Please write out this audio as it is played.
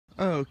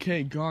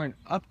Okay, garden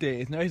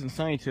update. It's nice and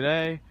sunny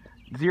today.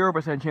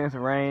 0% chance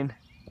of rain,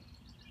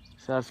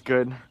 so that's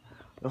good.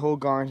 The whole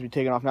garden's be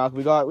taken off now.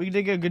 We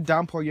did get a good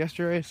downpour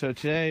yesterday, so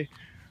today,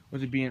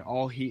 with it being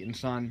all heat and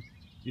sun,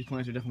 these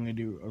plants are definitely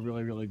gonna do a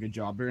really good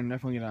job. They're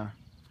definitely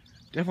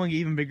get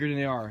even bigger than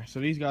they are.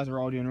 So these guys are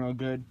all doing real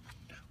good.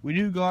 We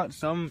do got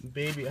some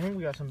baby. I think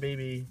we got some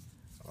baby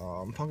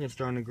pumpkins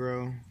starting to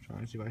grow.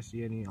 Trying to see if I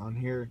see any on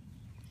here.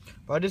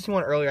 But I did see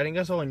one earlier. I think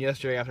I saw one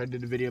yesterday after I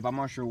did the video, but I'm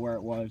not sure where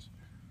it was.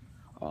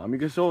 You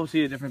can still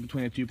see the difference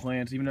between the two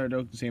plants, even though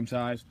they're the same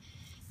size.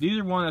 These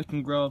are ones that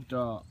can grow up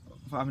to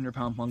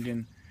 500-pound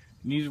pumpkin.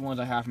 And these are ones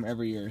I have from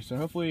every year. So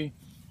hopefully,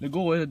 the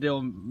goal is that they'll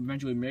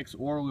eventually mix,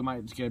 or we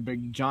might just get a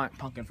big giant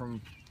pumpkin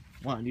from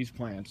one of these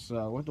plants.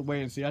 So we'll have to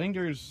wait and see. I think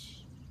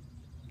there's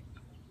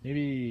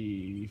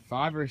maybe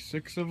 5 or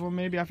 6 of them,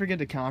 maybe. I forget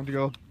the count. I have to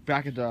go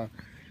back at the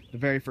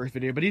very first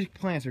video. But these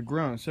plants are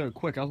growing so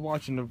quick. I was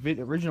watching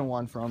the original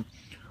one from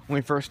when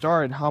we first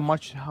started. How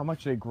much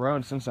they've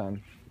grown since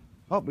then.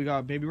 Oh, we got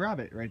a baby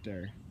rabbit right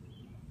there.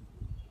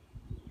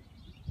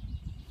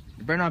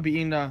 You better not be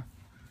eating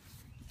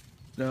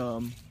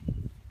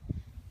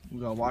we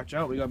gotta watch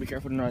out. We gotta be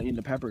careful to not eating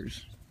the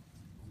peppers.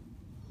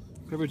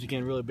 Peppers are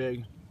getting really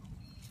big.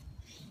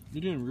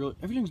 They're doing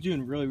everything's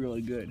doing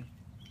really good.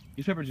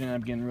 These peppers are gonna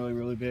end up getting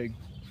really big.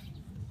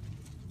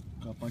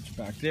 Got a bunch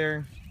back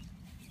there.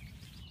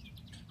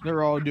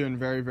 They're all doing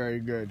very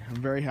good.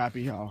 I'm very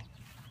happy how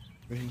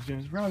everything's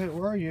doing. Rabbit,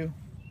 where are you?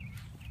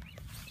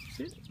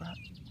 Sit.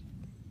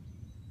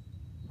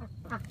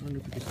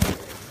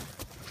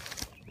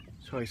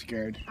 It's really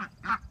scared.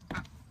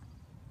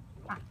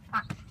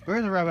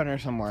 There's a rabbit in there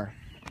somewhere.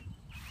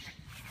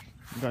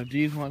 We got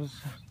these ones.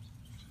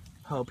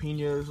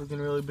 Jalapenos looking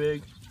really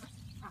big.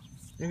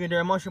 Look at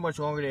there. I'm not sure how much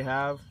longer they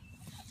have.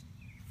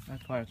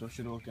 That's probably I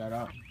should have looked that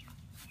up.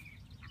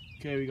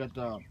 Okay, we got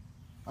the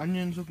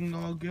onions looking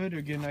all good. They're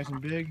getting nice and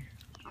big.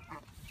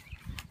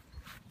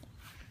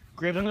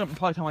 Grapes, I'm gonna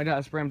probably tell my dad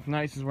to spray them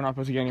tonight since we're not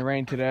supposed to get any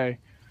rain today,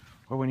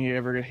 or when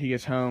he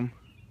gets home.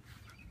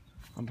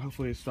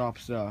 Hopefully it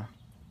stops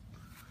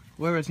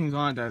whatever thing's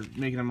on it that's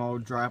making them all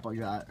dry up like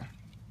that.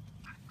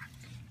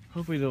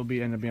 Hopefully they'll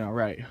end up being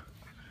alright.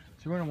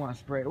 So we're gonna want to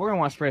spray. We're gonna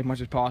want to spray as much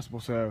as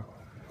possible so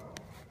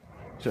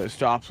it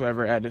stops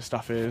whatever added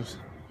stuff is.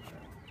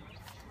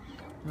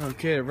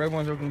 Okay, the red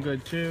one's looking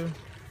good too.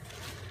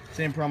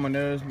 Same problem with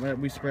those.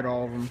 We sprayed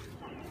all of them.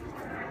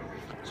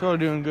 So they're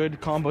doing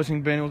good.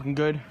 Composting bin looking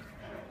good.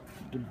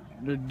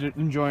 They're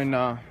enjoying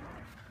the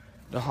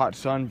hot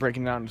sun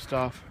breaking down and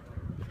stuff.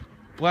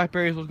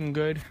 Blackberries looking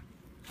good.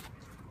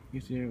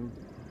 You see a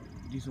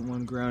decent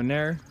one growing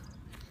there.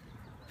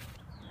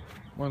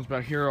 Ones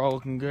back here are all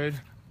looking good.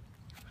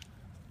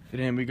 And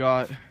then we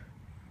got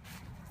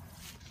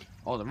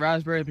all the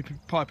raspberries. We're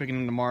probably picking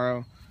them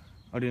tomorrow.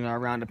 I'll do another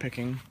round of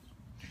picking,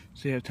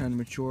 so you have time to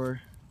mature.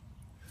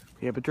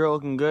 Yeah, but they're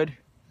looking good.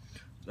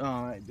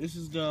 This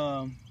is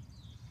gonna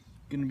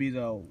be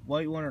the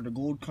white one or the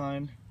gold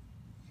kind.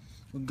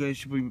 Looking good.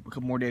 Should be a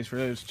couple more days for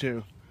those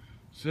too.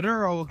 So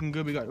they're all looking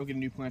good. We got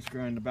new plants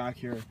growing in the back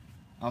here,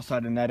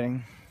 outside the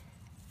netting.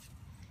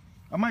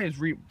 I might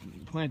just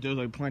replant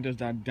those, plant those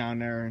down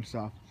there and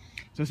stuff.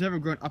 So instead of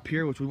growing up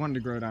here, which we wanted to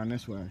grow down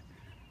this way,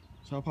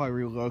 so I'll probably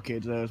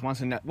relocate those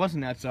once the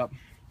net's up.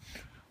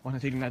 Once I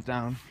take the net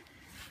down,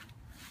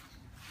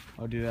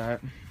 I'll do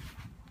that.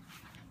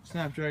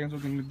 Snapdragon's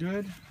looking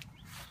good.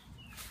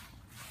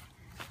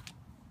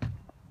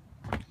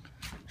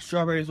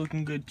 Strawberries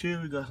looking good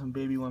too. We got some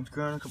baby ones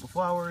growing, a couple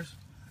flowers.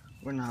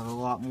 We're gonna have a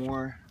lot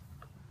more.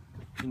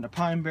 And the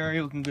pine berry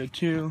looking good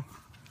too.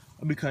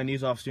 I'll be cutting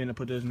these off soon to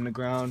put those in the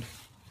ground,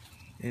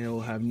 and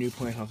we'll have new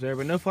plants off there.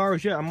 But no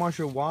flowers yet. I'm not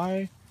sure why.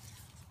 I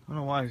don't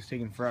know why it's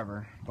taking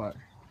forever, but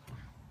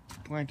the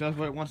plant does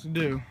what it wants to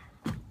do.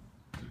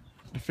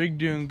 The fig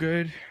doing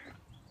good.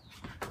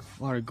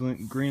 A lot of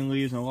green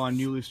leaves and a lot of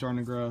new leaves starting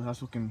to grow.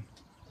 That's looking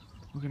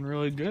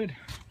really good.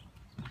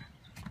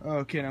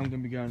 Okay, now I'm gonna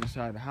be going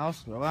inside the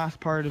house for the last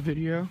part of the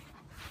video.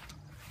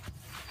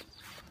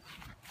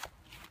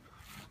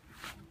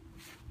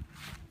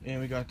 And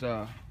we got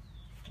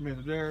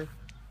tomatoes there,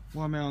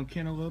 watermelon,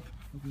 cantaloupe,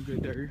 looking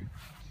good there.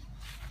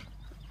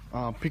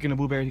 Picking the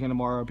blueberries again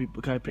tomorrow.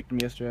 People kind of picked them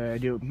yesterday. I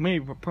do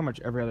maybe pretty much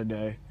every other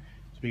day,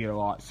 so we get a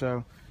lot.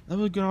 So that's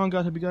what's going on,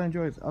 guys. Hope you guys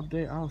enjoyed this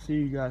update. I'll see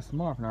you guys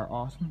tomorrow for another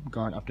awesome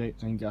garden update.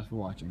 Thank you guys for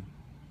watching.